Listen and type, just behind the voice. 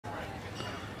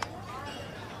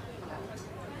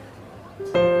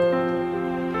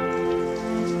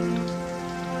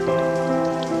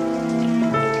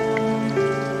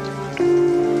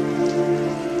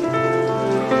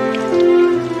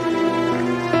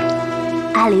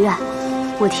李月，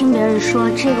我听别人说，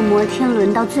这个摩天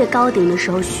轮到最高顶的时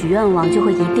候许愿望就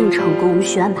会一定成功，我们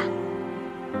许愿吧。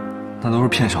那都是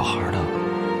骗小孩的。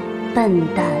笨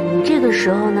蛋，你这个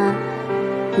时候呢，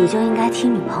你就应该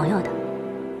听女朋友的。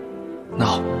那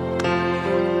好，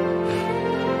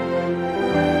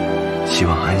希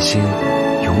望安心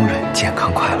永远健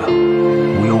康快乐，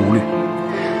无忧无虑。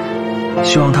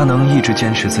希望他能一直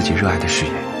坚持自己热爱的事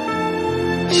业。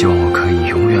希望我可以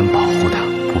永远保护他，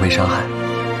不被伤害。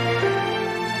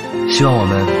希望我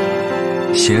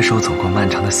们携手走过漫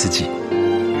长的四季，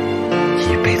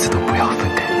一辈子都不要分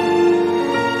开。